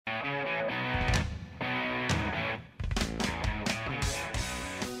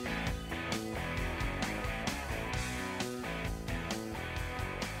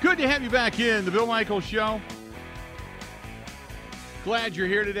Good to have you back in the Bill Michaels Show. Glad you're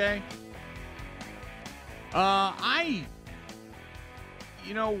here today.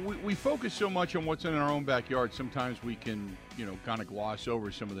 We focus so much on what's in our own backyard. Sometimes we can, kind of gloss over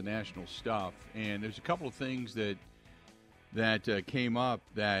some of the national stuff. And there's a couple of things that came up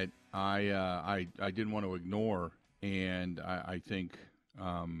that I didn't want to ignore. And I think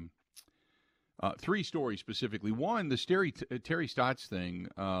three stories specifically. One, the Terry Stotts thing,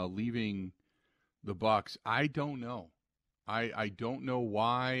 leaving the Bucs. I don't know. I don't know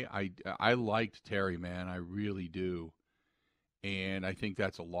why. I liked Terry, man. I really do. And I think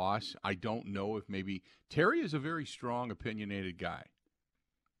that's a loss. I don't know if maybe Terry is a very strong, opinionated guy.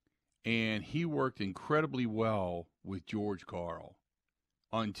 And he worked incredibly well with George Karl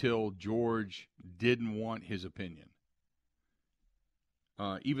until George didn't want his opinion.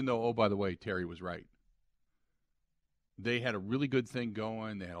 Even though, oh, by the way, Terry was right. They had a really good thing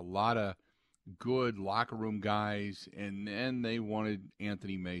going. They had a lot of good locker room guys, and then they wanted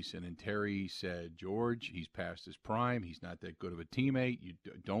Anthony Mason. And Terry said, George, he's past his prime. He's not that good of a teammate. You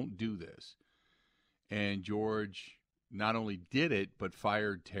don't do this. And George not only did it, but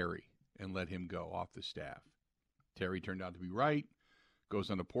fired Terry and let him go off the staff. Terry turned out to be right,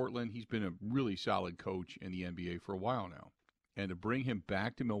 goes on to Portland. He's been a really solid coach in the NBA for a while now. And to bring him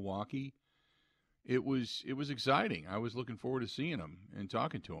back to Milwaukee, it was exciting. I was looking forward to seeing him and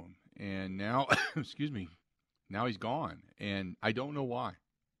talking to him. And now, now he's gone. And I don't know why.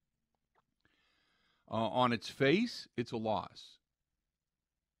 On its face, it's a loss.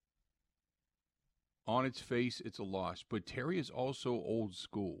 On its face, it's a loss. But Terry is also old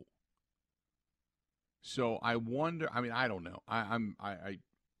school. So I wonder, I don't know. I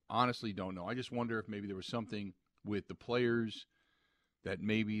honestly don't know. I just wonder if maybe there was something with the players that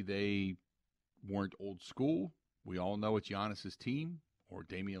maybe they weren't old school. We all know it's Giannis's team or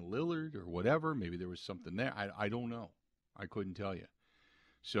Damian Lillard or whatever. Maybe there was something there. I don't know. I couldn't tell you.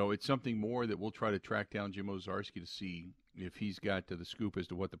 So it's something more that we'll try to track down Jim Owczarski to see if he's got the scoop as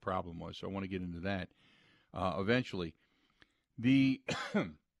to what the problem was. So I want to get into that eventually. The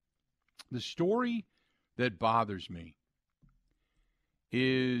story that bothers me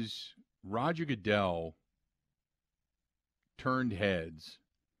is Roger Goodell turned heads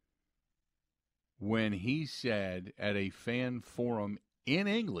when he said at a fan forum in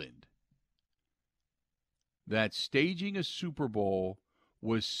England that staging a Super Bowl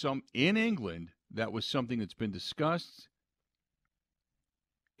was in England, that was something that's been discussed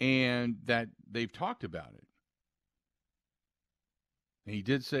and that they've talked about it. And he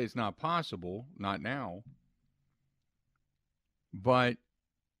did say it's not possible, not now, but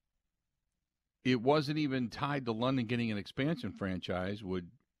it wasn't even tied to London getting an expansion franchise,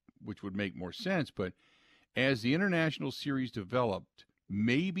 which would make more sense. But as the international series developed,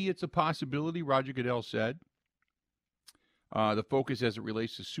 maybe it's a possibility, Roger Goodell said. The focus as it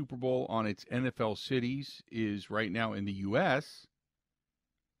relates to Super Bowl on its NFL cities is right now in the U.S.,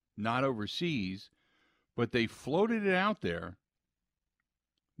 not overseas. But they floated it out there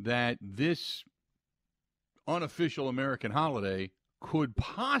that this unofficial American holiday could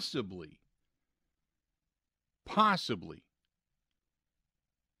possibly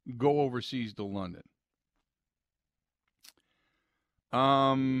go overseas to London.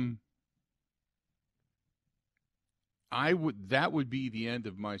 That would be the end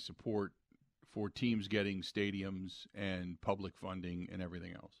of my support for teams getting stadiums and public funding and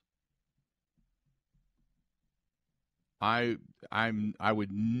everything else. I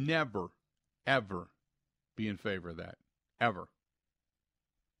would never, ever be in favor of that. Ever.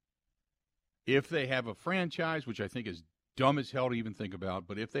 If they have a franchise, which I think is dumb as hell to even think about,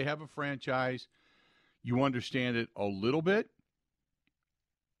 but if they have a franchise, you understand it a little bit,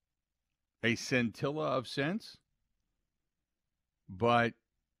 a scintilla of sense, but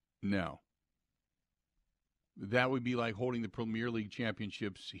no. That would be like holding the Premier League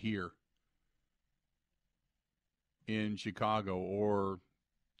championships here in Chicago, or,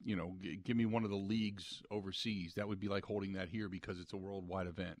 give me one of the leagues overseas. That would be like holding that here because it's a worldwide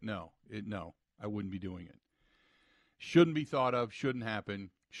event. No, I wouldn't be doing it. Shouldn't be thought of, shouldn't happen,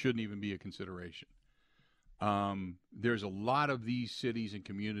 shouldn't even be a consideration. There's a lot of these cities and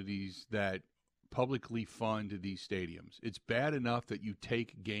communities that publicly fund these stadiums. It's bad enough that you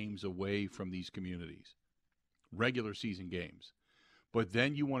take games away from these communities, regular season games. But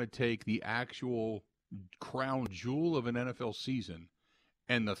then you want to take the actual crown jewel of an NFL season,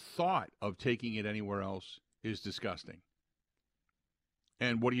 and the thought of taking it anywhere else is disgusting.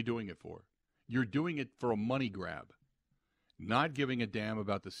 And what are you doing it for? You're doing it for a money grab, not giving a damn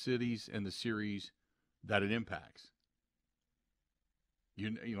about the cities and the series that it impacts.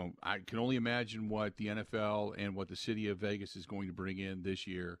 I can only imagine what the NFL and what the city of Vegas is going to bring in this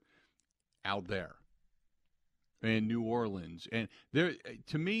year out there, and New Orleans. And there,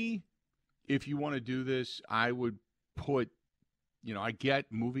 to me, if you want to do this, I would put, I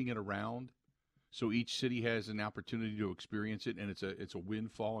get moving it around, so each city has an opportunity to experience it, and it's a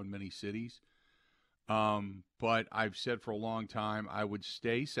windfall in many cities. But I've said for a long time I would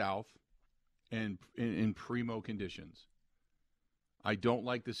stay south and in primo conditions. I don't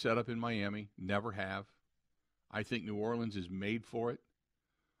like the setup in Miami, never have. I think New Orleans is made for it.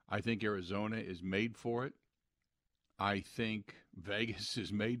 I think Arizona is made for it. I think Vegas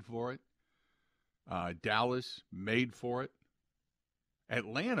is made for it. Dallas, made for it.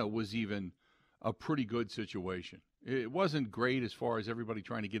 Atlanta was even a pretty good situation. It wasn't great as far as everybody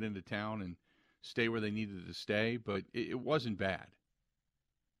trying to get into town and stay where they needed to stay, but it wasn't bad.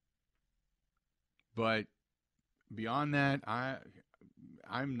 But beyond that,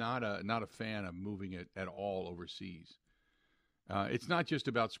 I'm not a fan of moving it at all overseas. It's not just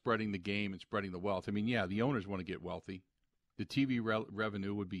about spreading the game and spreading the wealth. I mean, yeah, the owners want to get wealthy. The TV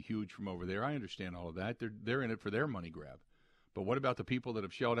revenue would be huge from over there. I understand all of that. They're in it for their money grab. But what about the people that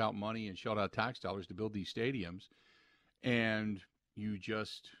have shelled out money and shelled out tax dollars to build these stadiums, and you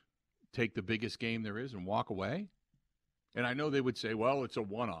just take the biggest game there is and walk away? And I know they would say, well, it's a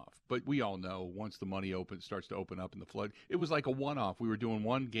one-off. But we all know once the money starts to open up in the flood, it was like a one-off. We were doing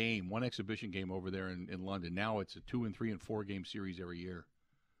one exhibition game over there in London. Now it's a 2 and 3 and 4 game series every year.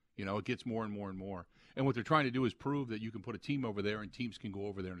 It gets more and more and more. And what they're trying to do is prove that you can put a team over there and teams can go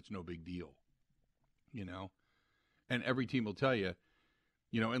over there and it's no big deal. And every team will tell you,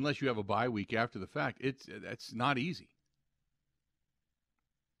 unless you have a bye week after the fact, that's not easy.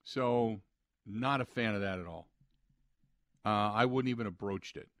 So, not a fan of that at all. I wouldn't even have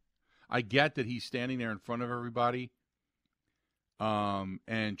broached it. I get that he's standing there in front of everybody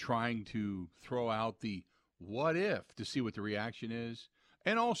and trying to throw out the what if to see what the reaction is.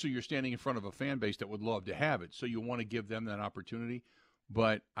 And also you're standing in front of a fan base that would love to have it, so you want to give them that opportunity.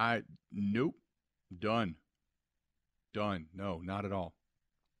 But nope, done. No, not at all.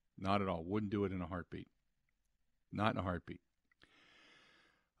 Not at all. Wouldn't do it in a heartbeat. Not in a heartbeat.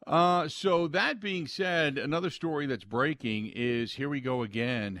 So that being said, another story that's breaking is, here we go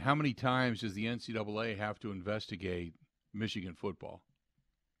again. How many times does the NCAA have to investigate Michigan football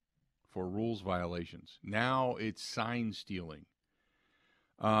for rules violations? Now it's sign stealing.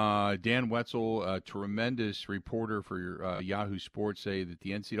 Dan Wetzel, a tremendous reporter for Yahoo Sports, say that the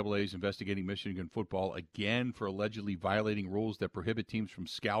NCAA is investigating Michigan football again for allegedly violating rules that prohibit teams from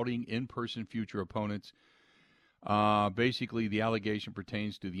scouting in-person future opponents. Basically, the allegation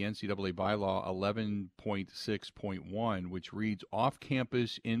pertains to the NCAA bylaw 11.6.1, which reads,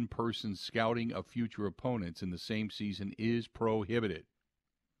 off-campus in-person scouting of future opponents in the same season is prohibited.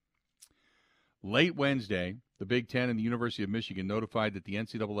 Late Wednesday, the Big Ten and the University of Michigan notified that the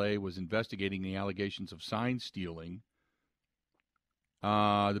NCAA was investigating the allegations of sign stealing.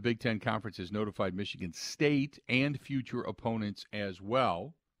 The Big Ten Conference has notified Michigan State and future opponents as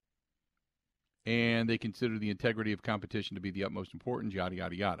well. And they consider the integrity of competition to be the utmost importance, yada,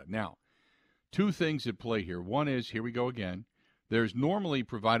 yada, yada. Now, two things at play here. One is, here we go again, there's normally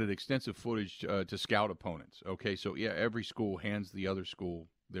provided extensive footage to scout opponents. Okay, so yeah, every school hands the other school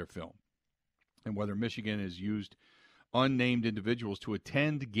their film. And whether Michigan has used unnamed individuals to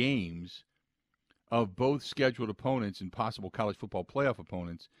attend games of both scheduled opponents and possible college football playoff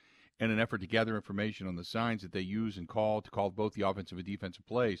opponents in an effort to gather information on the signs that they use and call both the offensive and defensive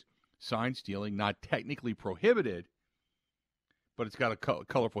plays. Sign stealing, not technically prohibited, but it's got a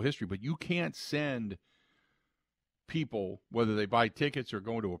colorful history. But you can't send people, whether they buy tickets or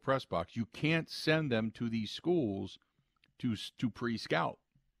go into a press box, you can't send them to these schools to pre-scout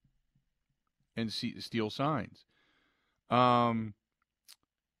and steal signs.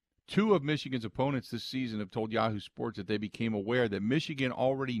 Two of Michigan's opponents this season have told Yahoo Sports that they became aware that Michigan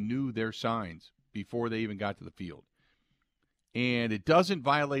already knew their signs before they even got to the field. And it doesn't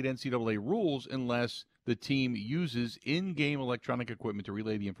violate NCAA rules unless the team uses in-game electronic equipment to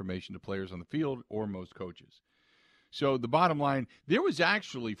relay the information to players on the field or most coaches. So the bottom line, there was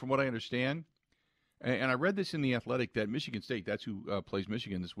actually, from what I understand, and I read this in The Athletic, that Michigan State, that's who plays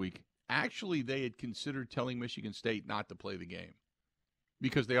Michigan this week, actually they had considered telling Michigan State not to play the game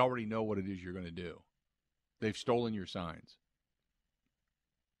because they already know what it is you're going to do. They've stolen your signs.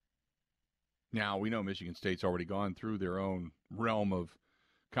 Now, we know Michigan State's already gone through their own realm of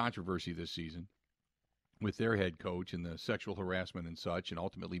controversy this season with their head coach and the sexual harassment and such, and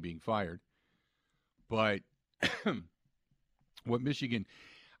ultimately being fired. But what Michigan,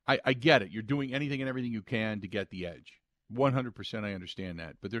 I get it. You're doing anything and everything you can to get the edge. 100% I understand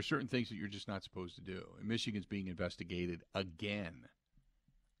that. But there's certain things that you're just not supposed to do. And Michigan's being investigated again.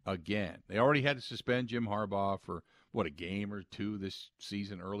 They already had to suspend Jim Harbaugh for, a game or two this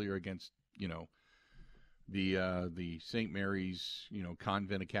season earlier against, the St. Mary's,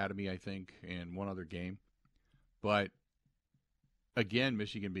 Convent Academy, I think, and one other game. But, again,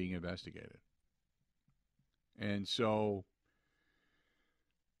 Michigan being investigated. And so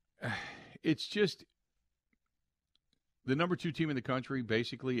it's just the number 2 team in the country,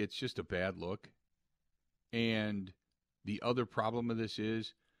 basically, it's just a bad look. And the other problem of this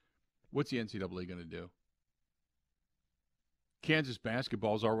is, what's the NCAA going to do? Kansas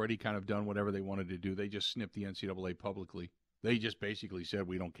basketball's already kind of done whatever they wanted to do. They just snipped the NCAA publicly. They just basically said,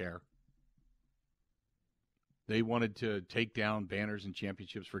 we don't care. They wanted to take down banners and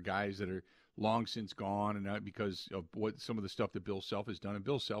championships for guys that are long since gone, and not because of some of the stuff that Bill Self has done. And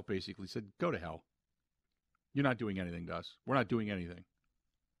Bill Self basically said, go to hell. You're not doing anything to us. We're not doing anything.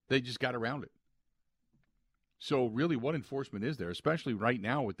 They just got around it. So really, what enforcement is there, especially right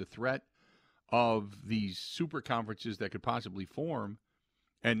now with the threat of these super conferences that could possibly form?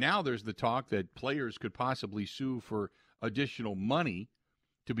 And now there's the talk that players could possibly sue for additional money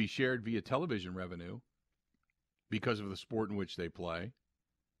to be shared via television revenue because of the sport in which they play.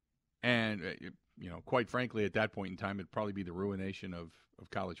 And, quite frankly, at that point in time, it'd probably be the ruination of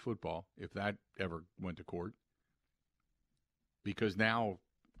college football if that ever went to court. Because now,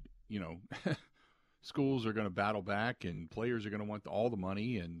 schools are going to battle back and players are going to want all the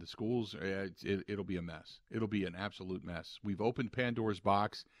money, and the schools, it'll be a mess. It'll be an absolute mess. We've opened Pandora's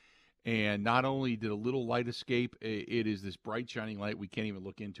box, and not only did a little light escape, it is this bright, shining light we can't even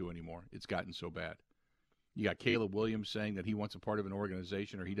look into anymore. It's gotten so bad. You got Caleb Williams saying that he wants a part of an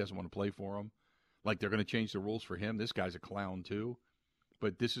organization or he doesn't want to play for them. Like they're going to change the rules for him. This guy's a clown too.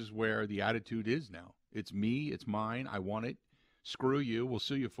 But this is where the attitude is now. It's me. It's mine. I want it. Screw you. We'll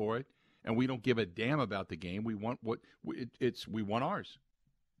sue you for it. And we don't give a damn about the game. We want we want ours.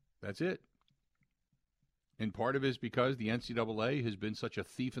 That's it. And part of it is because the NCAA has been such a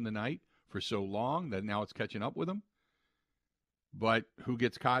thief in the night for so long that now it's catching up with them. But who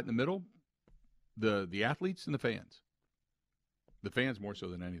gets caught in the middle? The athletes and the fans. The fans more so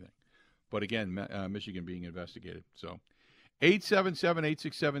than anything. But again, Michigan being investigated. So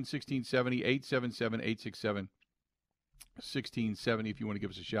 877-867-1670, 877-867-1670 if you want to give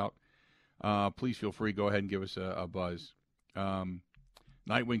us a shout. Please feel free. Go ahead and give us a buzz.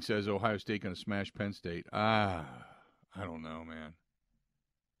 Nightwing says Ohio State going to smash Penn State. I don't know, man.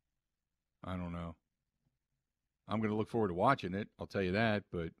 I don't know. I'm going to look forward to watching it. I'll tell you that,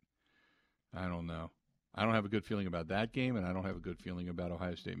 but I don't know. I don't have a good feeling about that game, and I don't have a good feeling about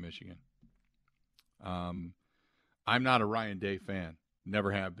Ohio State, Michigan. I'm not a Ryan Day fan.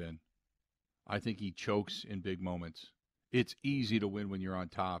 Never have been. I think he chokes in big moments. It's easy to win when you're on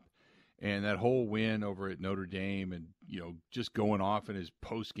top. And that whole win over at Notre Dame and, just going off in his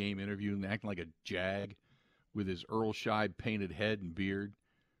post-game interview and acting like a jag with his Earl Scheib painted head and beard,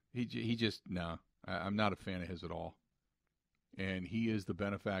 he just, no, I'm not a fan of his at all. And he is the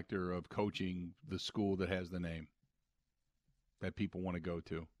benefactor of coaching the school that has the name that people want to go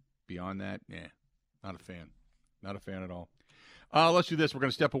to. Beyond that, not a fan. Not a fan at all. Let's do this. We're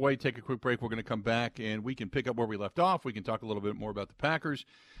going to step away, take a quick break. We're going to come back, and we can pick up where we left off. We can talk a little bit more about the Packers.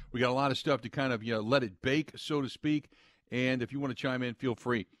 We got a lot of stuff to kind of let it bake, so to speak. And if you want to chime in, feel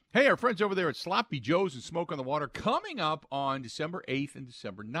free. Hey, our friends over there at Sloppy Joe's and Smoke on the Water coming up on December 8th and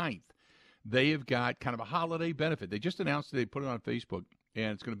December 9th. They have got kind of a holiday benefit. They just announced they put it on Facebook,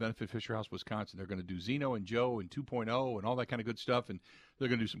 and it's going to benefit Fisher House, Wisconsin. They're going to do Zeno and Joe and 2.0 and all that kind of good stuff, and they're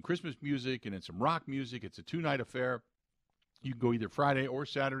going to do some Christmas music and then some rock music. It's a 2-night affair. You can go either Friday or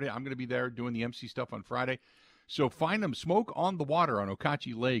Saturday. I'm going to be there doing the MC stuff on Friday. So find them, Smoke on the Water on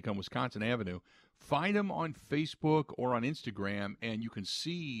Okauchee Lake on Wisconsin Avenue. Find them on Facebook or on Instagram, and you can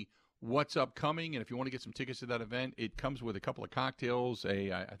see what's upcoming. And if you want to get some tickets to that event, it comes with a couple of cocktails,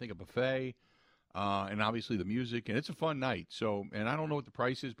 I think a buffet, and obviously the music. And it's a fun night. So, and I don't know what the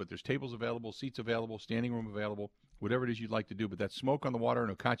price is, but there's tables available, seats available, standing room available, whatever it is you'd like to do. But that's Smoke on the Water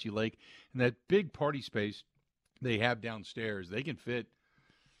in Okauchee Lake. And that big party space they have downstairs, they can fit,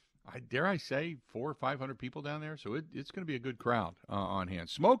 dare I say, 400 or 500 people down there. So it's going to be a good crowd on hand.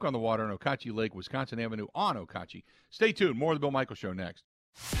 Smoke on the Water on Okauchee Lake, Wisconsin Avenue on Okauchee. Stay tuned. More of the Bill Michaels Show next.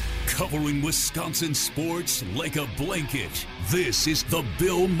 Covering Wisconsin sports like a blanket. This is the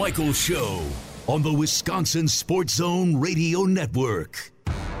Bill Michaels Show on the Wisconsin Sports Zone Radio Network.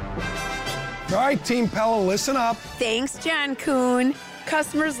 All right, Team Pella, listen up. Thanks, John Kuhn.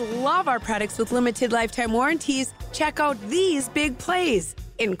 Customers love our products with limited lifetime warranties. Check out these big plays.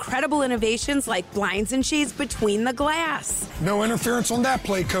 Incredible innovations like blinds and shades between the glass. No interference on that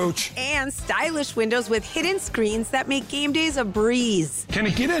play, Coach. And stylish windows with hidden screens that make game days a breeze. Can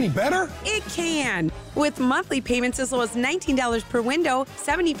it get any better? It can. With monthly payments as low as $19 per window,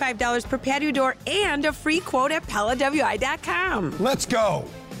 $75 per patio door, and a free quote at PellaWI.com. Let's go.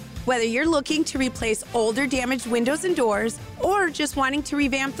 Whether you're looking to replace older damaged windows and doors or just wanting to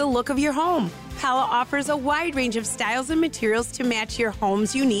revamp the look of your home, Pella offers a wide range of styles and materials to match your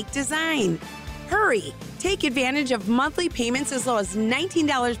home's unique design. Hurry! Take advantage of monthly payments as low as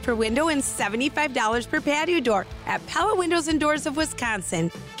 $19 per window and $75 per patio door at Pella Windows and Doors of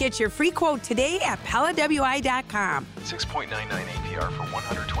Wisconsin. Get your free quote today at PellaWI.com. 6.99 APR for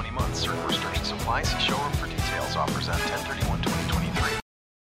 120 months. Certain restrictions apply. See showroom for details. Offers on 10/31/2023.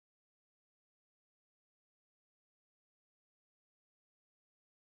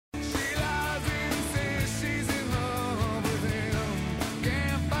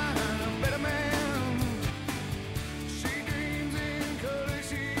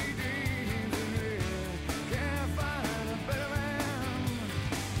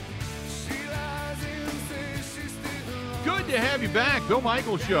 Good to have you back. Bill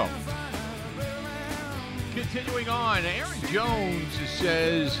Michaels Show. Continuing on, Aaron Jones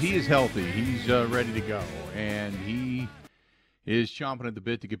says he is healthy. He's ready to go. And he is chomping at the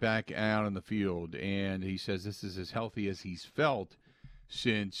bit to get back out on the field. And he says this is as healthy as he's felt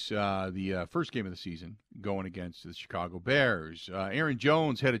since the first game of the season going against the Chicago Bears. Aaron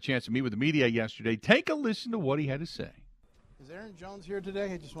Jones had a chance to meet with the media yesterday. Take a listen to what he had to say. Is Aaron Jones here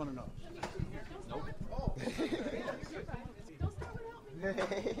today? I just want to know. Nope. Oh.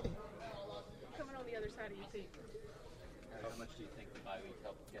 Coming on the other side of your feet. How much do you think the bye week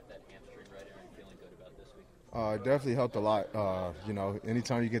helped get that hamstring right? Are you feeling good about this week? Definitely helped a lot.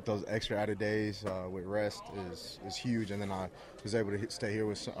 Anytime you get those extra added days with rest is huge. And then I was able to stay here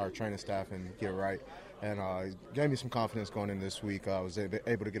with our training staff and get it right. And it gave me some confidence going in this week. I was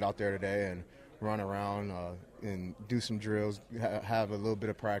able to get out there today and run around and do some drills, have a little bit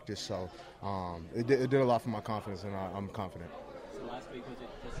of practice. So it did a lot for my confidence, and I'm confident. So last week, was it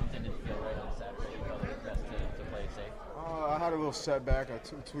just something didn't feel right on Saturday? You felt it best to play it safe? I had a little setback. I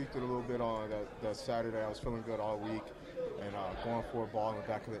tweaked it a little bit on that Saturday. I was feeling good all week, and going for a ball in the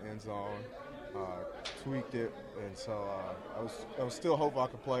back of the end zone, tweaked it, and so I was still hopeful I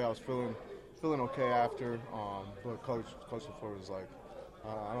could play. I was feeling okay after, but Coach LaFleur was like,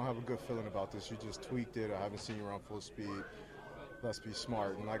 I don't have a good feeling about this. You just tweaked it. I haven't seen you run full speed. Let's be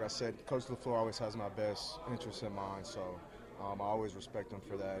smart. And like I said, Coach LaFleur always has my best interests in mind, so I always respect him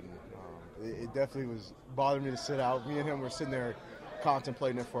for that. And it definitely was bothering me to sit out. Me and him were sitting there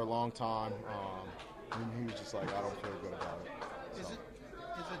contemplating it for a long time, and he was just like, I don't feel good about it. So. Is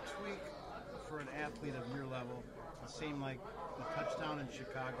a tweak for an athlete of your level the same like the touchdown in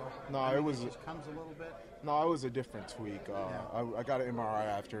Chicago? No, it just comes a little bit. No, it was a different tweak. I got an MRI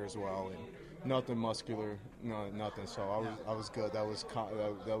after as well, and nothing muscular, nothing. So I was good. That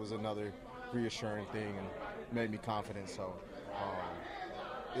was another reassuring thing and made me confident. So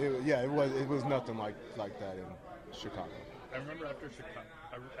it was nothing like that in Chicago. I remember after Chicago,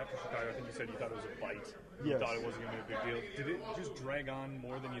 I think you said you thought it was a bite. Yes. You thought it wasn't going to be a big deal. Did it just drag on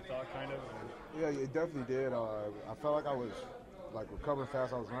more than you thought, kind of? Yeah, it definitely did. I felt like I was recovering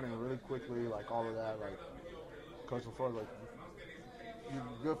fast. I was running really quickly, all of that. Coach LaFleur was like, "You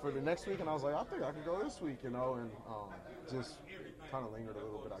good for the next week?" And I was like, "I think I can go this week," and just kind of lingered a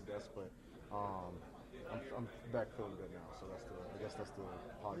little bit, I guess. But I'm back feeling good now, so I guess that's the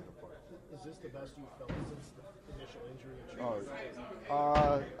positive part. Is this the best you've felt since the initial injury?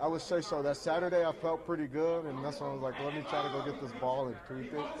 I would say so. That Saturday I felt pretty good, and that's when I was like, let me try to go get this ball and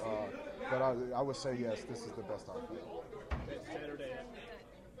tweak it. But I would say yes, this is the best I feel. Saturday.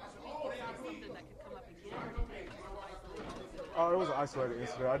 It was an isolated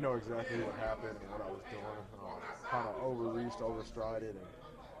incident. I know exactly what happened and what I was doing. Kind of overreached, overstrided, and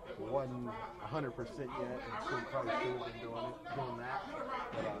wasn't 100% yet, and probably should have been doing that.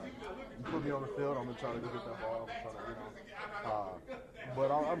 But you put me on the field, I'm gonna try to go get that ball.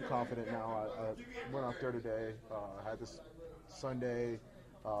 But I'm confident now. I went out there today. I had this Sunday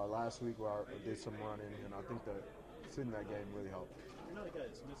last week where I did some running, and I think that sitting that game really helped. You're not a guy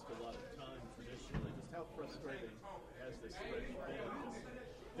that's missed a lot of time traditionally. Just how frustrating has this stretch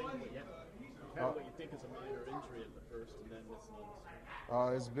been? What you think is a minor injury at the first, and then missing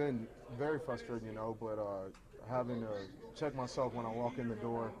on It's been very frustrating, but having to check myself when I walk in the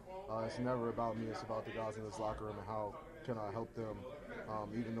door. It's never about me. It's about the guys in this locker room and how can I help them.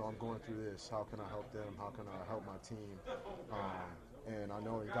 Even though I'm going through this, how can I help them? How can I help my team? And I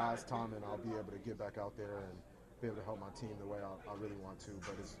know in God's timing, I'll be able to get back out there and be able to help my team the way I really want to.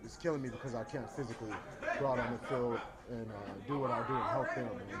 But it's killing me because I can't physically go out on the field and do what I do and help them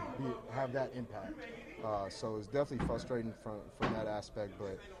and have that impact. So it's definitely frustrating from that aspect.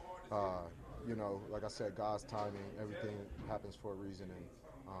 But, you know, like I said, God's timing, everything happens for a reason. And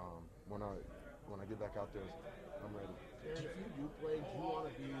when I get back out there, I'm ready. And if you do play, do you want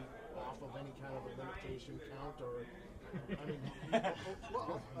to be off of any kind of a limitation count, or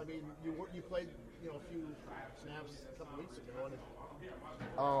I mean, you played, you know, a few snaps a couple weeks ago,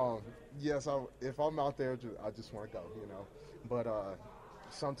 and yes, if I'm out there, I just want to go, you know. But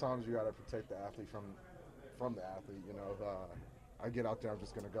sometimes you got to protect the athlete from the athlete, you know. I get out there, I'm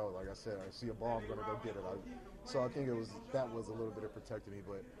just gonna go. Like I said, I see a ball, I'm gonna go get it. So I think that was a little bit of protecting me,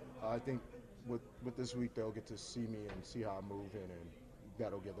 but I think. With this week, they'll get to see me and see how I move in, and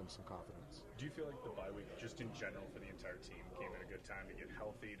that'll give them some confidence. Do you feel like the bye week, just in general for the entire team, came at a good time to get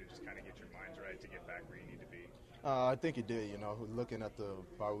healthy, to just kind of get your minds right, to get back where you need to be? I think it did. You know, looking at the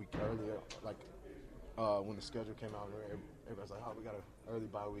bye week earlier, like when the schedule came out, everybody's like, "Oh, we got an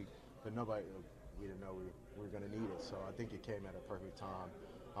early bye week," but we didn't know we were going to need it. So I think it came at a perfect time.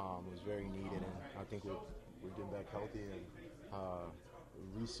 It was very needed, and I think we're getting back healthy and.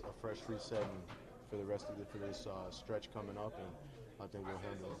 A fresh reset for the rest of this stretch coming up, and I think we'll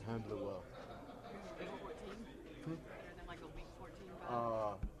handle it well.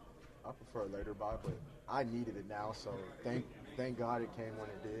 I prefer a later bye, but I needed it now, so thank God it came when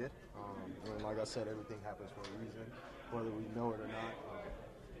it did. And like I said, everything happens for a reason, whether we know it or not.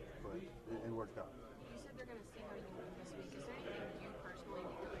 But it worked out. You said they're going to see how you move this week. Is there anything you personally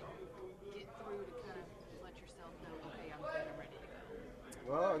need to get through to kind of let yourself know, okay, I'm good, I'm ready to go?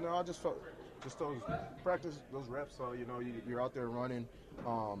 Well, no, I just felt those practice, those reps. You know, you're out there running.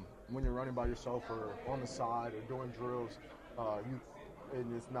 When you're running by yourself or on the side or doing drills,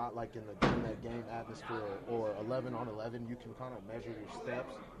 and it's not like in that game atmosphere or 11 on 11. You can kind of measure your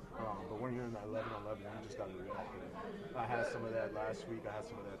steps. But when you're in that 11 on 11, you just got to react. I had some of that last week. I had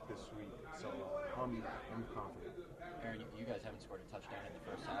some of that this week. So I'm confident. Aaron, you guys haven't scored a touchdown in the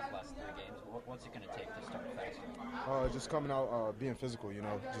first half, last 3 games. What's it going to take to start faster? Just coming out, being physical, you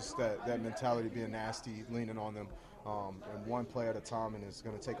know, just that mentality, being nasty, leaning on them, and one play at a time, and it's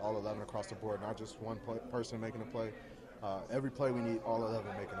going to take all 11 across the board, not just one person making a play. Every play we need all 11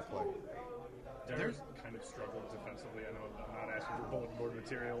 making a play. Denver's kind of struggled defensively. I know I'm not asking for bulletin board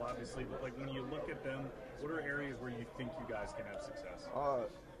material, obviously, but like when you look at them, what are areas where you think you guys can have success?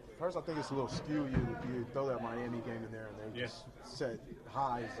 First, I think it's a little skew. You throw that Miami game in there, and they just set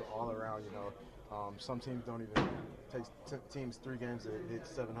highs all around. You know, some teams don't even take teams 3 games to hit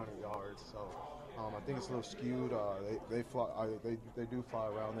 700 yards. So I think it's a little skewed. They fly. They do fly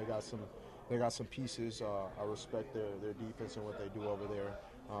around. They got some pieces. I respect their defense and what they do over there.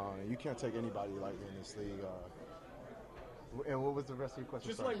 You can't take anybody lightly in this league. And what was the rest of your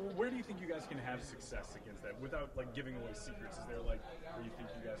question? Just like, where do you think you guys can have success against that without like giving away secrets? Is there like where you think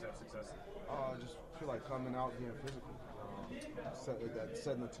you guys have success? Just feel like coming out being physical,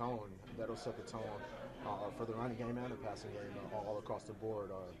 setting the tone. That'll set the tone for the running game and the passing game all across the board.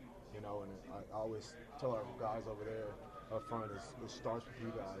 You know, and I always tell our guys over there up front, it starts with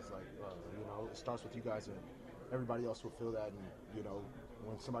you guys. Like you know, it starts with you guys, and everybody else will feel that. And you know,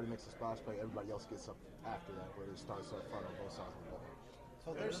 when somebody makes a splash play, everybody else gets up after that, but it starts up front on both sides of the ball.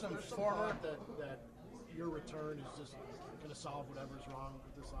 So there's some forward that your return is just going to solve whatever's wrong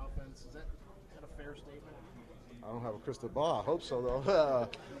with this offense. Is that a fair statement? I don't have a crystal ball. I hope so, though.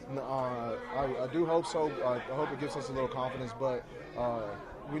 I do hope so. I hope it gives us a little confidence, but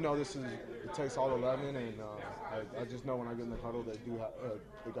we know it takes all 11, and I just know when I get in the huddle, they do have,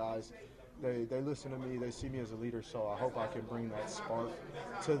 the guys. They listen to me. They see me as a leader, so I hope I can bring that spark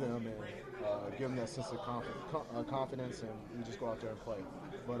to them and give them that sense of confidence, and we just go out there and play.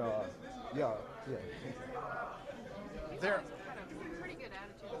 But yeah. There. Had a pretty good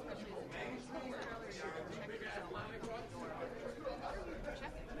attitude, especially as a team.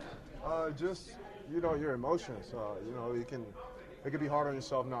 Just your emotions. It can be hard on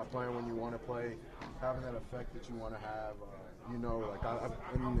yourself not playing when you want to play, having that effect that you want to have.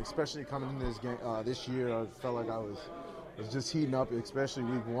 Especially coming into this game this year, I felt like I was just heating up, especially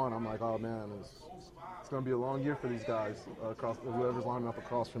week 1. I'm like, oh man, it's going to be a long year for these guys across whoever's lining up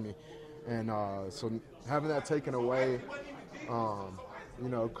across from me, and so having that taken away,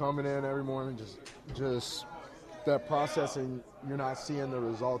 coming in every morning, just that process, and you're not seeing the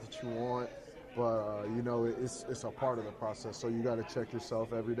result that you want, but it's a part of the process. So you got to check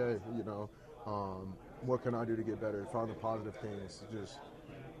yourself every day. What can I do to get better? Find the positive things. Just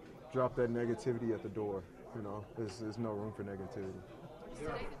drop that negativity at the door. There's no room for negativity. Is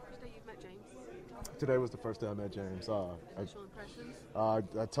today the first day you've met James? Today was the first day I met James. Initial impressions?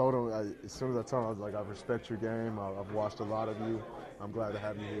 I told him, as soon as I told him, I was like, I respect your game. I've watched a lot of you. I'm glad to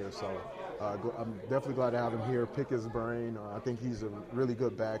have you here. So I'm definitely glad to have him here, pick his brain. I think he's a really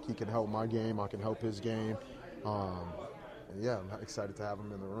good back. He can help my game. I can help his game. And yeah, I'm excited to have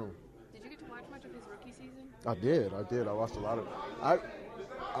him in the room. Did you get to watch much of his rookie season? I did. I watched a lot of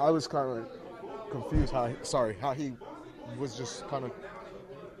I was kind of confused how he was just kind of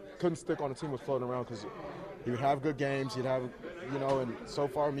couldn't stick on the team, was floating around because he would have good games. He'd have, and so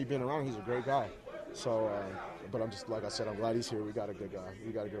far me being around, he's a great guy. So, but I'm just, like I said, I'm glad he's here. We got a good guy.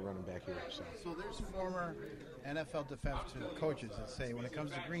 We got a good running back here. So there's former NFL defensive coaches that say when it comes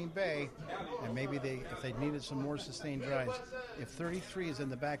to Green Bay, and maybe if they needed some more sustained drives, if 33 is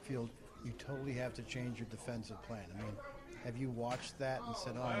in the backfield, you totally have to change your defensive plan. I mean, have you watched that and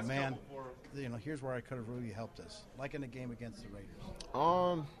said, oh, man, here's where I could have really helped us, like in the game against the Raiders?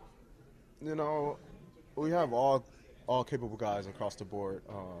 We have all capable guys across the board,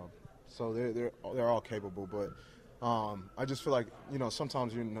 so they're all capable. But I just feel like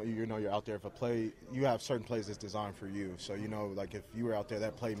sometimes you're out there. If a play, you have certain plays that's designed for you. So like if you were out there,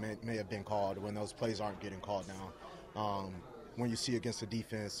 that play may have been called. When those plays aren't getting called now, when you see against the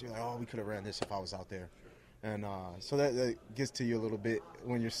defense, you're like, oh, we could have ran this if I was out there. And so that gets to you a little bit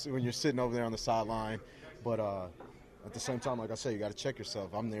when you're sitting over there on the sideline, but. At the same time, like I said, you got to check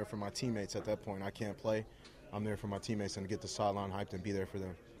yourself. I'm there for my teammates at that point. I can't play. I'm there for my teammates and get the sideline hyped and be there for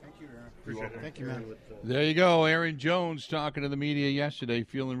them. Thank you, Aaron. Appreciate it. Thank you, man. There you go. Aaron Jones talking to the media yesterday,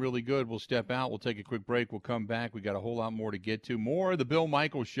 feeling really good. We'll step out. We'll take a quick break. We'll come back. We got a whole lot more to get to. More of the Bill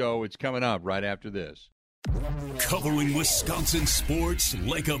Michaels Show. It's coming up right after this. Covering Wisconsin sports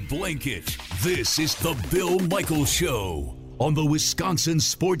like a blanket. This is the Bill Michaels Show on the Wisconsin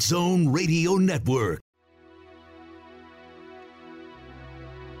Sports Zone Radio Network.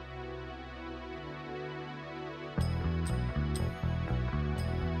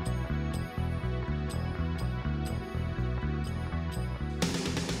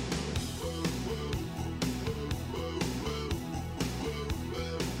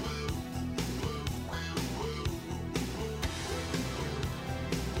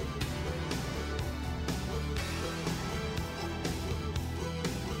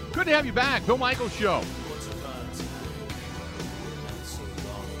 Good to have you back. Bill Michaels Show.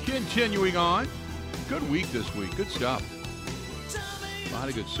 Continuing on. Good week this week. Good stuff. A lot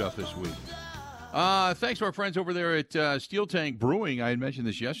of good stuff this week. Thanks to our friends over there at Steel Tank Brewing. I had mentioned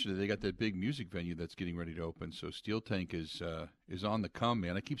this yesterday. They got that big music venue that's getting ready to open. So Steel Tank is on the come,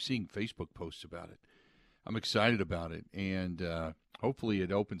 man. I keep seeing Facebook posts about it. I'm excited about it. And hopefully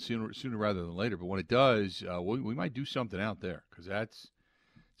it opens sooner rather than later. But when it does, we might do something out there because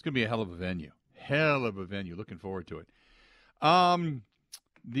it's going to be a hell of a venue. Hell of a venue. Looking forward to it.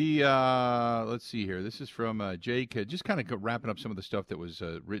 Let's see here. This is from Jake. Just kind of wrapping up some of the stuff that was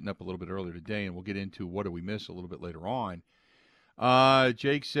written up a little bit earlier today, and we'll get into what do we miss a little bit later on.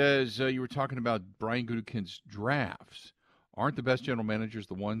 Jake says you were talking about Brian Gutekunst's drafts. Aren't the best general managers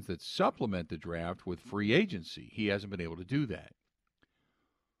the ones that supplement the draft with free agency? He hasn't been able to do that.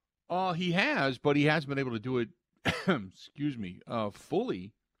 He has, but he hasn't been able to do it,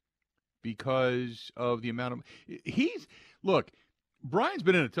 fully because of the amount of look, Brian's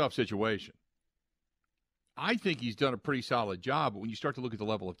been in a tough situation. I think he's done a pretty solid job, but when you start to look at the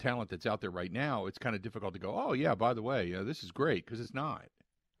level of talent that's out there right now, it's kind of difficult to go, oh, yeah, by the way, this is great, because it's not,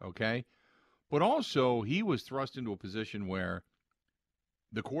 okay? But also, he was thrust into a position where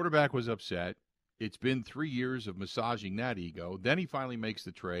the quarterback was upset. It's been 3 years of massaging that ego. Then he finally makes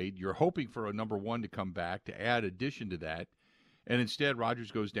the trade. You're hoping for a number one to come back to add addition to that. And instead, Rodgers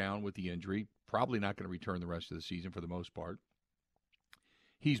goes down with the injury, probably not going to return the rest of the season for the most part.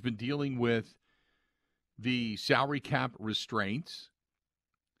 He's been dealing with the salary cap restraints,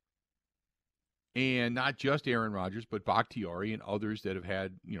 and not just Aaron Rodgers, but Bakhtiari and others that have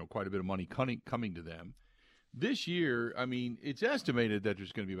had quite a bit of money coming to them. This year, I mean, it's estimated that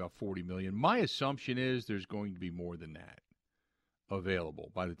there's going to be about $40 million. My assumption is there's going to be more than that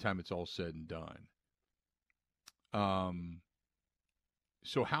available by the time it's all said and done.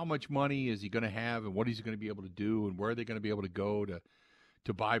 So how much money is he going to have, and what is he going to be able to do, and where are they going to be able to go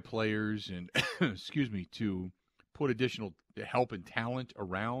to buy players and, to put additional help and talent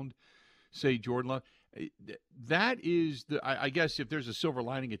around, say, Jordan Love? That is, I guess, if there's a silver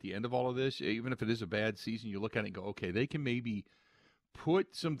lining at the end of all of this, even if it is a bad season, you look at it and go, okay, they can maybe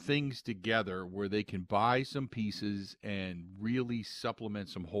put some things together where they can buy some pieces and really supplement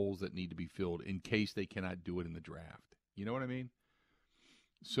some holes that need to be filled in case they cannot do it in the draft. You know what I mean?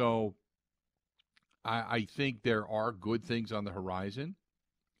 So I think there are good things on the horizon.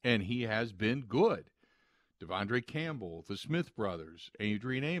 And he has been good. Devondre Campbell, the Smith brothers,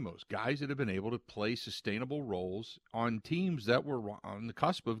 Adrian Amos, guys that have been able to play sustainable roles on teams that were on the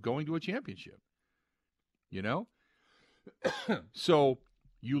cusp of going to a championship. You know? So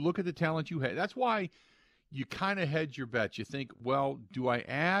you look at the talent you had. That's why you kind of hedge your bets. You think, well, do I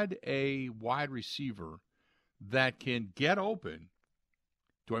add a wide receiver that can get open?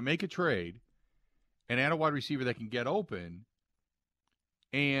 Do I make a trade and add a wide receiver that can get open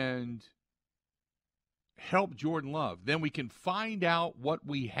and help Jordan Love? Then we can find out what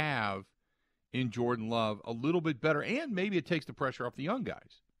we have in Jordan Love a little bit better, and maybe it takes the pressure off the young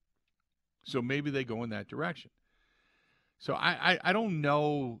guys. So maybe they go in that direction. So I don't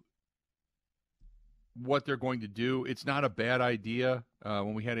know what they're going to do. It's not a bad idea.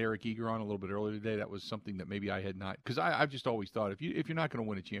 When we had Eric Eager on a little bit earlier today, that was something that maybe I had not, because I've just always thought if you're not going to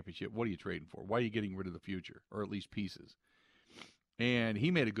win a championship, what are you trading for? Why are you getting rid of the future, or at least pieces? And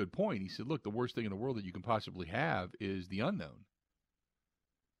he made a good point. He said, look, the worst thing in the world that you can possibly have is the unknown.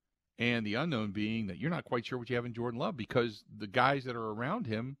 And the unknown being that you're not quite sure what you have in Jordan Love, because the guys that are around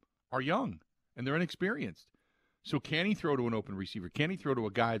him are young and they're inexperienced. So can he throw to an open receiver? Can he throw to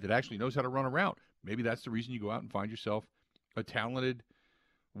a guy that actually knows how to run a route? Maybe that's the reason you go out and find yourself a talented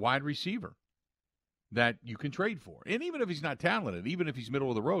wide receiver that you can trade for. And even if he's not talented, even if he's middle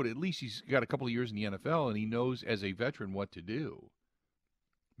of the road, at least he's got a couple of years in the NFL and he knows as a veteran what to do.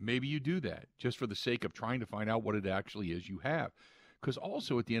 Maybe you do that just for the sake of trying to find out what it actually is you have. Because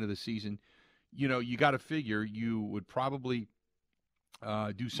also at the end of the season, you know, you got to figure you would probably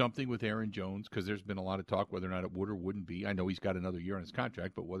do something with Aaron Jones, because there's been a lot of talk whether or not it would or wouldn't be. I know he's got another year on his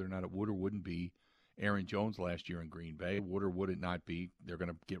contract, but whether or not it would or wouldn't be Aaron Jones last year in Green Bay, would or would it not be? They're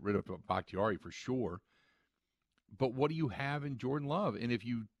going to get rid of Bakhtiari for sure. But what do you have in Jordan Love? And if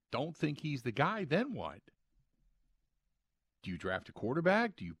you don't think he's the guy, then what? Do you draft a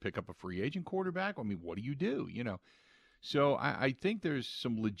quarterback? Do you pick up a free agent quarterback? I mean, what do you do? You know, so I think there's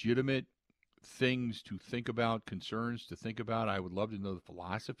some legitimate things to think about, concerns to think about. I would love to know the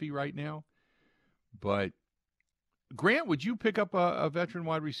philosophy right now. But, Grant, would you pick up a veteran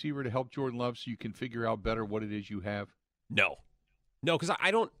wide receiver to help Jordan Love so you can figure out better what it is you have? No, because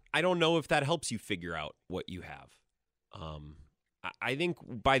I don't know if that helps you figure out what you have. I think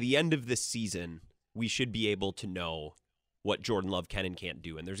by the end of this season, we should be able to know what Jordan Love can and can't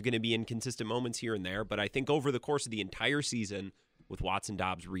do. And there's going to be inconsistent moments here and there, but I think over the course of the entire season with Watson,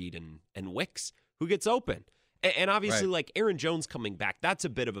 Dobbs, Reed, and Wicks, who gets open? And obviously, Right. like Aaron Jones coming back, that's a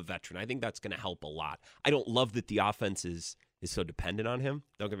bit of a veteran. I think that's going to help a lot. I don't love that the offense is so dependent on him.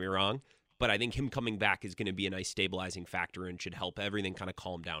 Don't get me wrong. But I think him coming back is going to be a nice stabilizing factor and should help everything kind of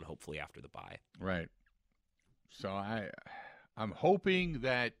calm down, hopefully, after the bye. Right. So I'm hoping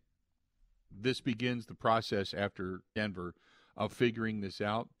that this begins the process after Denver of figuring this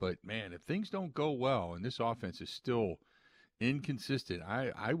out. But, man, if things don't go well and this offense is still inconsistent,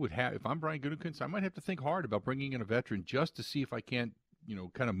 I would have, if I'm Brian Gutekunst, I might have to think hard about bringing in a veteran just to see if I can't, you know,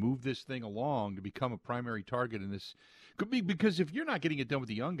 kind of move this thing along to become a primary target in this. Could be because if you're not getting it done with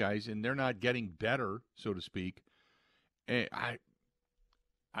the young guys and they're not getting better, so to speak, I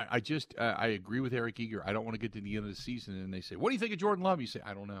agree with Eric Eager. I don't want to get to the end of the season and they say, what do you think of Jordan Love? You say,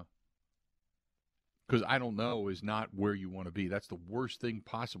 I don't know. Because I don't know is not where you want to be. That's the worst thing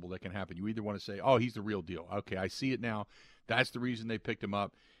possible that can happen. You either want to say, oh, he's the real deal. Okay, I see it now. That's the reason they picked him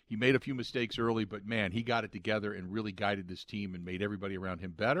up. He made a few mistakes early, but, man, he got it together and really guided this team and made everybody around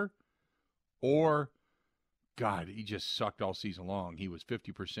him better. Or, God, he just sucked all season long. He was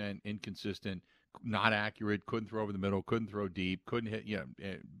 50% inconsistent, not accurate, couldn't throw over the middle, couldn't throw deep, couldn't hit. You know,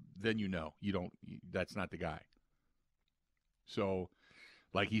 then you know that's not the guy. So,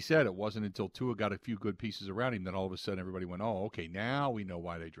 like he said, it wasn't until Tua got a few good pieces around him that all of a sudden everybody went, oh, okay, now we know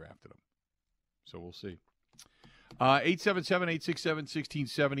why they drafted him. So we'll see.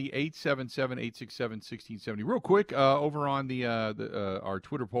 877-867-1670, 877-867-1670. Real quick, over on our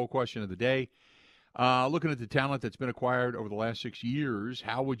Twitter poll question of the day, looking at the talent that's been acquired over the last 6 years,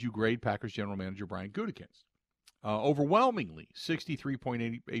 how would you grade Packers general manager Brian Gutekunst? Overwhelmingly,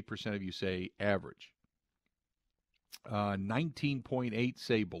 63.88% of you say average. 19.8%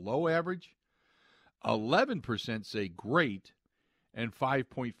 say below average, 11% say great, and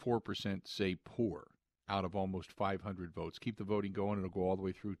 5.4% say poor out of almost 500 votes. Keep the voting going. It'll go all the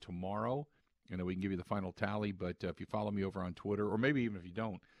way through tomorrow, and then we can give you the final tally. But if you follow me over on Twitter, or maybe even if you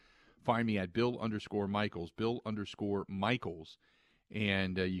don't, find me at Bill_Michaels, Bill_Michaels,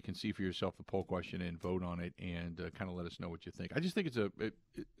 and you can see for yourself the poll question and vote on it and kind of let us know what you think. I just think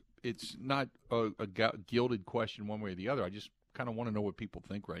it's not a gilded question one way or the other. I just kind of want to know what people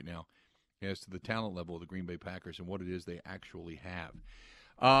think right now as to the talent level of the Green Bay Packers and what it is they actually have.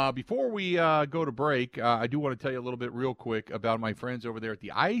 Before we go to break, I do want to tell you a little bit real quick about my friends over there at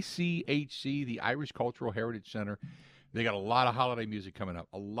the ICHC, the Irish Cultural Heritage Center. They got a lot of holiday music coming up,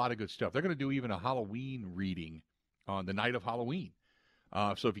 a lot of good stuff. They're going to do even a Halloween reading on the night of Halloween.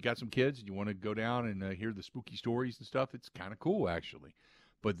 So if you got some kids and you want to go down and hear the spooky stories and stuff, it's kind of cool, actually.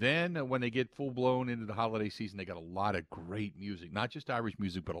 But then when they get full-blown into the holiday season, they got a lot of great music. Not just Irish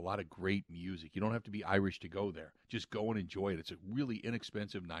music, but a lot of great music. You don't have to be Irish to go there. Just go and enjoy it. It's a really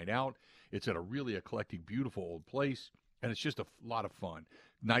inexpensive night out. It's at a really eclectic, beautiful old place, and it's just a lot of fun.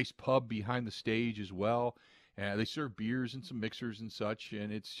 Nice pub behind the stage as well. They serve beers and some mixers and such,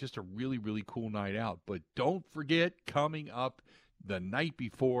 and it's just a really, really cool night out. But don't forget, coming up the night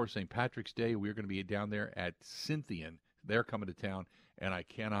before St. Patrick's Day, we're going to be down there at Cynthian. They're coming to town, and I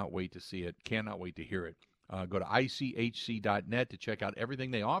cannot wait to see it, cannot wait to hear it. Go to ICHC.net to check out everything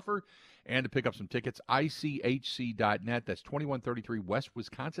they offer and to pick up some tickets. ICHC.net, that's 2133 West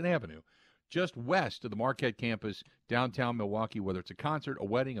Wisconsin Avenue, just west of the Marquette campus, downtown Milwaukee, whether it's a concert, a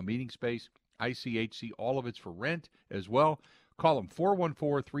wedding, a meeting space. ICHC, all of it's for rent as well. Call them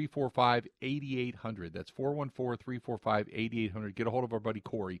 414-345-8800. That's 414-345-8800. Get a hold of our buddy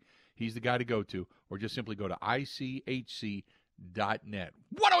Corey. He's the guy to go to. Or just simply go to ICHC.net.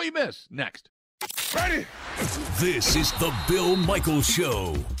 What do we miss? Next. Ready? This is the Bill Michaels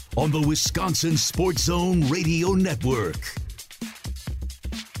Show on the Wisconsin Sports Zone Radio Network.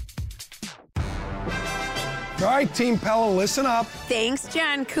 All right, Team Pella, listen up. Thanks,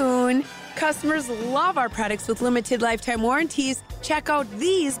 John Kuhn. Customers love our products with limited lifetime warranties. Check out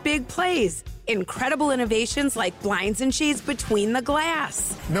these big plays. Incredible innovations like blinds and shades between the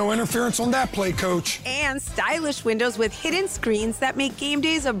glass. No interference on that play, Coach. And stylish windows with hidden screens that make game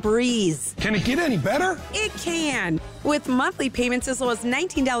days a breeze. Can it get any better? It can. With monthly payments as low as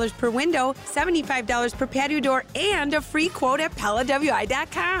 $19 per window, $75 per patio door, and a free quote at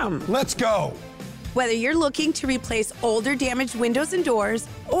PellaWI.com. Let's go. Whether you're looking to replace older damaged windows and doors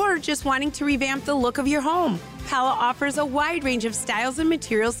or just wanting to revamp the look of your home, Pella offers a wide range of styles and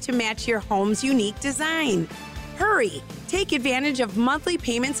materials to match your home's unique design. Hurry! Take advantage of monthly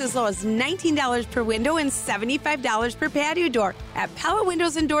payments as low as $19 per window and $75 per patio door at Pella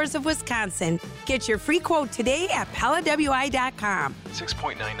Windows and Doors of Wisconsin. Get your free quote today at PellaWI.com.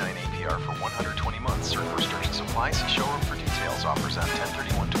 6.99 APR for 120 months. Certain restrictions apply. See showroom for details. Offers on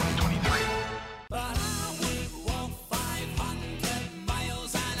 10/31/2023.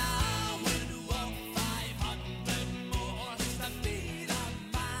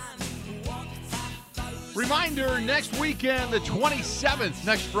 Reminder, next weekend, the 27th,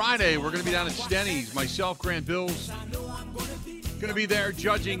 next Friday, we're going to be down at Stenny's. Myself, Grant Bills, going to be there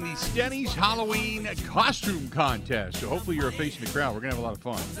judging the Stenny's Halloween costume contest. So hopefully you're a face in the crowd. We're going to have a lot of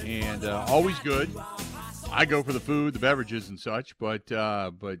fun. And always good. I go for the food, the beverages, and such. But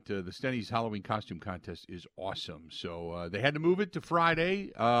the Stenny's Halloween costume contest is awesome. So they had to move it to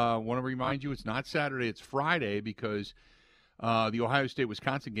Friday. Want to remind you, it's not Saturday. It's Friday because the Ohio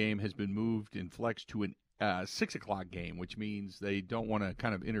State-Wisconsin game has been moved and flexed to an 6 o'clock game, which means they don't want to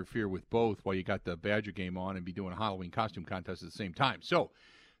kind of interfere with both while you got the Badger game on and be doing a Halloween costume contest at the same time. So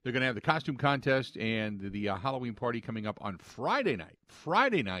they're going to have the costume contest and the Halloween party coming up on Friday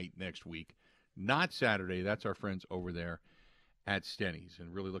night next week, not Saturday. That's our friends over there at Stenny's,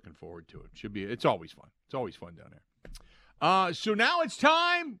 and really looking forward to it. It's always fun. It's always fun down there. So now it's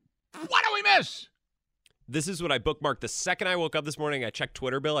time. What do we miss? This is what I bookmarked. The second I woke up this morning, I checked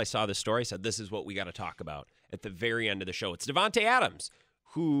Twitter, Bill. I saw this story. I said, this is what we got to talk about at the very end of the show. It's Davante Adams,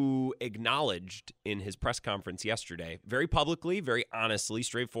 who acknowledged in his press conference yesterday, very publicly, very honestly,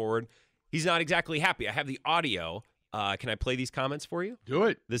 straightforward, he's not exactly happy. I have the audio. Can I play these comments for you? Do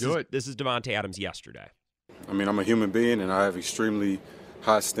it. This is Davante Adams yesterday. I mean, I'm a human being, and I have extremely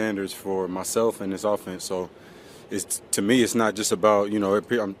high standards for myself and this offense, so to me, it's not just about,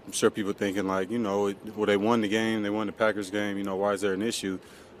 I'm sure people thinking like, well, they won the game, they won the Packers game, why is there an issue?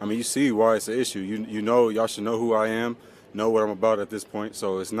 I mean, you see why it's an issue. Y'all should know who I am, know what I'm about at this point.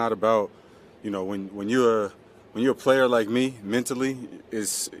 So it's not about, when you're a player like me, mentally,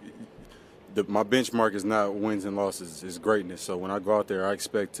 my benchmark is not wins and losses, it's greatness. So when I go out there, I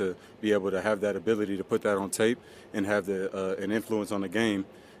expect to be able to have that ability to put that on tape and have an influence on the game.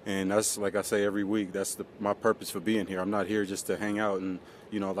 And that's, like I say every week, that's my purpose for being here. I'm not here just to hang out and,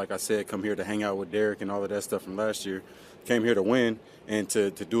 like I said, come here to hang out with Derek and all of that stuff from last year. Came here to win and to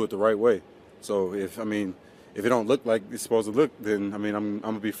do it the right way. So if it don't look like it's supposed to look, then, I'm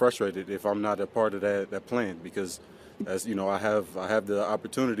going to be frustrated if I'm not a part of that plan, because, as I have the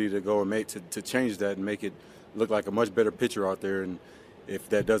opportunity to go and to change that and make it look like a much better picture out there. And if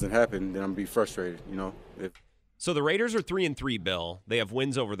that doesn't happen, then I'm going to be frustrated, So the Raiders are 3-3, Bill. They have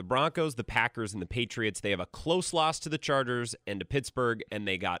wins over the Broncos, the Packers, and the Patriots. They have a close loss to the Chargers and to Pittsburgh, and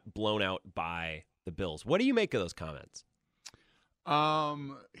they got blown out by the Bills. What do you make of those comments?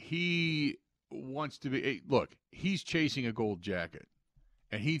 He wants to be look, he's chasing a gold jacket.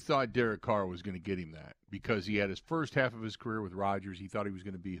 And he thought Derek Carr was going to get him that because he had his first half of his career with Rodgers. He thought he was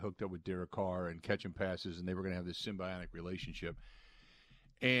going to be hooked up with Derek Carr and catching passes, and they were going to have this symbiotic relationship.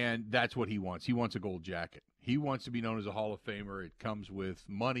 And that's what he wants. He wants a gold jacket. He wants to be known as a Hall of Famer. It comes with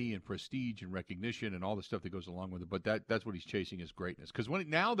money and prestige and recognition and all the stuff that goes along with it. But that's what he's chasing is greatness. Because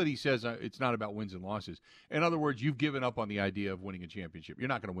now that he says it's not about wins and losses, in other words, you've given up on the idea of winning a championship. You're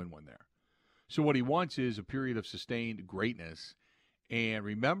not going to win one there. So what he wants is a period of sustained greatness. And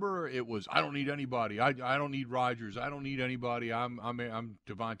remember, it was, I don't need anybody. I don't need Rodgers. I don't need anybody. I'm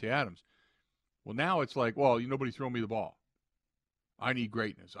Davante Adams. Well, now it's like, well, nobody throw me the ball. I need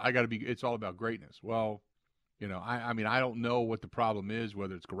greatness. It's all about greatness. Well, I mean, I don't know what the problem is,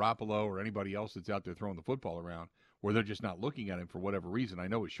 whether it's Garoppolo or anybody else that's out there throwing the football around, where they're just not looking at him for whatever reason. I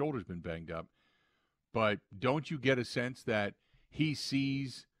know his shoulder's been banged up. But don't you get a sense that he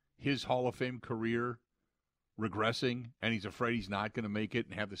sees his Hall of Fame career regressing, and he's afraid he's not going to make it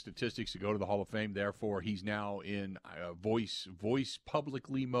and have the statistics to go to the Hall of Fame? Therefore, he's now in voice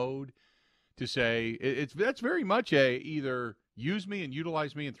publicly mode to say that's very much either use me and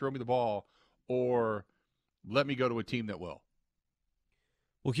utilize me and throw me the ball, or let me go to a team that will.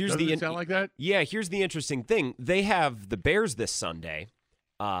 Well, Doesn't it sound like that? Yeah, here's the interesting thing. They have the Bears this Sunday,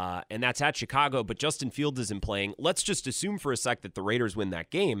 and that's at Chicago, but Justin Fields isn't playing. Let's just assume for a sec that the Raiders win that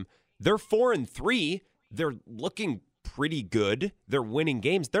game. They're 4-3. They're looking pretty good. They're winning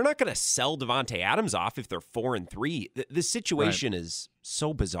games. They're not going to sell Davante Adams off if they're 4-3. The situation is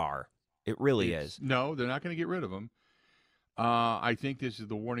so bizarre. It really is. No, they're not going to get rid of him. I think this is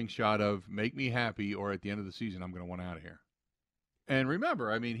the warning shot of make me happy, or at the end of the season, I'm going to want out of here. And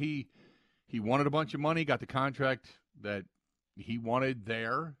remember, I mean, he wanted a bunch of money, got the contract that he wanted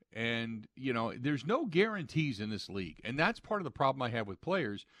there. And, there's no guarantees in this league. And that's part of the problem I have with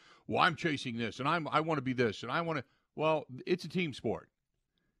players. Well, I'm chasing this, and I want to be this, and I want to. Well, it's a team sport.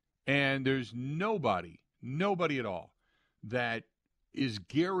 And there's nobody at all that is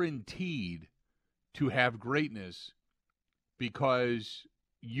guaranteed to have greatness because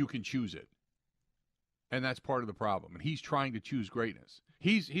you can choose it. And that's part of the problem. And he's trying to choose greatness.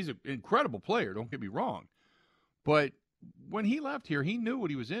 He's an incredible player, don't get me wrong. But when he left here, he knew what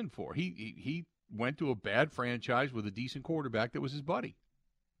he was in for. He went to a bad franchise with a decent quarterback that was his buddy.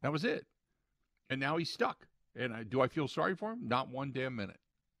 That was it. And now he's stuck. And do I feel sorry for him? Not one damn minute.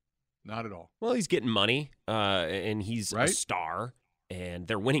 Not at all. Well, he's getting money, and he's a star, and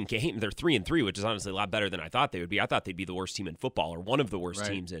they're winning game. They're 3-3, which is honestly a lot better than I thought they would be. I thought they'd be the worst team in football, or one of the worst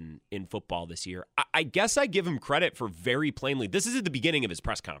teams in football this year. I guess I give him credit for very plainly. This is at the beginning of his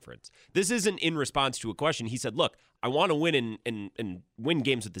press conference. This isn't in response to a question. He said, look, I want to win and win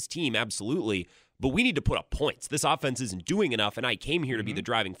games with this team, absolutely, but we need to put up points. This offense isn't doing enough, and I came here to be the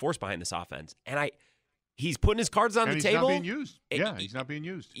driving force behind this offense. And he's putting his cards on the table. He's not being used. Yeah, he's not being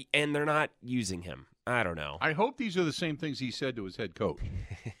used. And they're not using him. I don't know. I hope these are the same things he said to his head coach.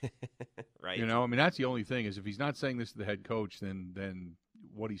 Right. I mean, that's the only thing is if he's not saying this to the head coach, then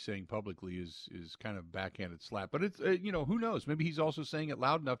what he's saying publicly is kind of backhanded slap. But it's who knows? Maybe he's also saying it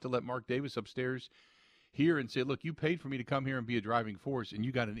loud enough to let Mark Davis upstairs hear and say, look, you paid for me to come here and be a driving force, and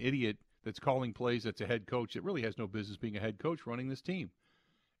you got an idiot that's calling plays that's a head coach that really has no business being a head coach running this team.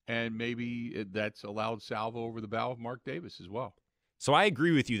 And maybe that's a loud salvo over the bow of Mark Davis as well. So I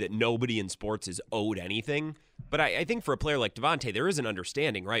agree with you that nobody in sports is owed anything. But I think for a player like Davante, there is an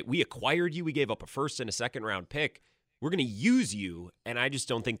understanding, right? We acquired you. We gave up a first and a second round pick. We're going to use you. And I just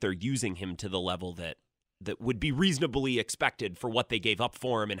don't think they're using him to the level that would be reasonably expected for what they gave up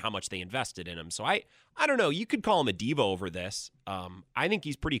for him and how much they invested in him. So I don't know. You could call him a diva over this. I think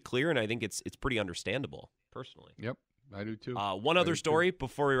he's pretty clear, and I think it's pretty understandable, personally. Yep. I do too. One other story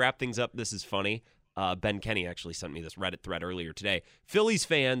before we wrap things up. This is funny. Ben Kenny actually sent me this Reddit thread earlier today. Phillies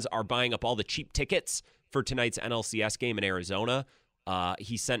fans are buying up all the cheap tickets for tonight's NLCS game in Arizona.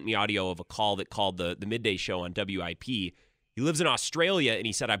 He sent me audio of a call that called the midday show on WIP. He lives in Australia, and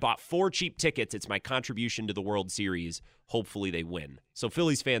he said, I bought 4 cheap tickets. It's my contribution to the World Series. Hopefully they win. So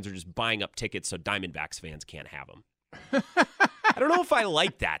Phillies fans are just buying up tickets so Diamondbacks fans can't have them. I don't know if I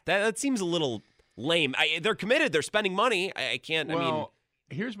like that. That seems a little lame. They're committed. They're spending money. I can't. Well,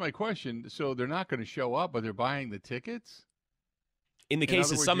 here's my question. So they're not going to show up, but they're buying the tickets? In the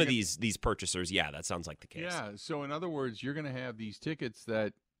case of some of these purchasers, yeah, that sounds like the case. Yeah. So in other words, you're going to have these tickets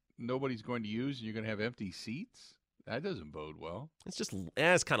that nobody's going to use, and you're going to have empty seats? That doesn't bode well. It's just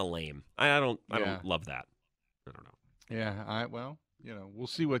it's kind of lame. I don't love that. I don't know. Yeah, we'll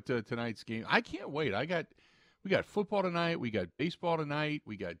see what tonight's game. I can't wait. We got football tonight. We got baseball tonight.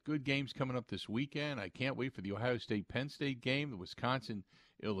 We got good games coming up this weekend. I can't wait for the Ohio State-Penn State game, the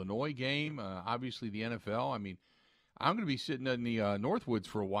Wisconsin-Illinois game, obviously the NFL. I mean, I'm going to be sitting in the Northwoods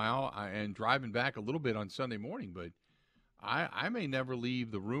for a while and driving back a little bit on Sunday morning, but I may never leave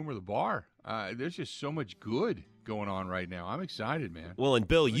the room or the bar. There's just so much good going on right now. I'm excited, man. Well, and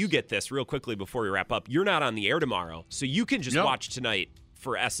Bill, you get this real quickly before we wrap up. You're not on the air tomorrow, so you can just watch tonight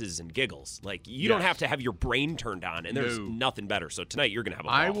for S's and giggles. Like, you don't have to have your brain turned on, and there's nothing better. So tonight you're going to have a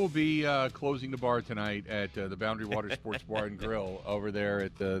ball. I will be closing the bar tonight at the Boundary Water Sports Bar and Grill over there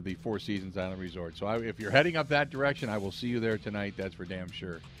at the Four Seasons Island Resort. So if you're heading up that direction, I will see you there tonight. That's for damn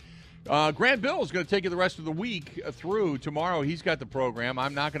sure. Grant Bill is going to take you the rest of the week through. Tomorrow he's got the program.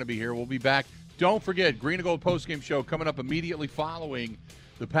 I'm not going to be here. We'll be back. Don't forget, Green and Gold postgame show coming up immediately following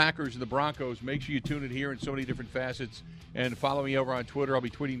the Packers and the Broncos. Make sure you tune in here in so many different facets. And follow me over on Twitter. I'll be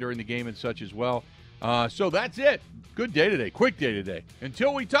tweeting during the game and such as well. So that's it. Good day today. Quick day today.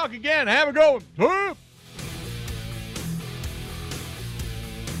 Until we talk again, have a good one.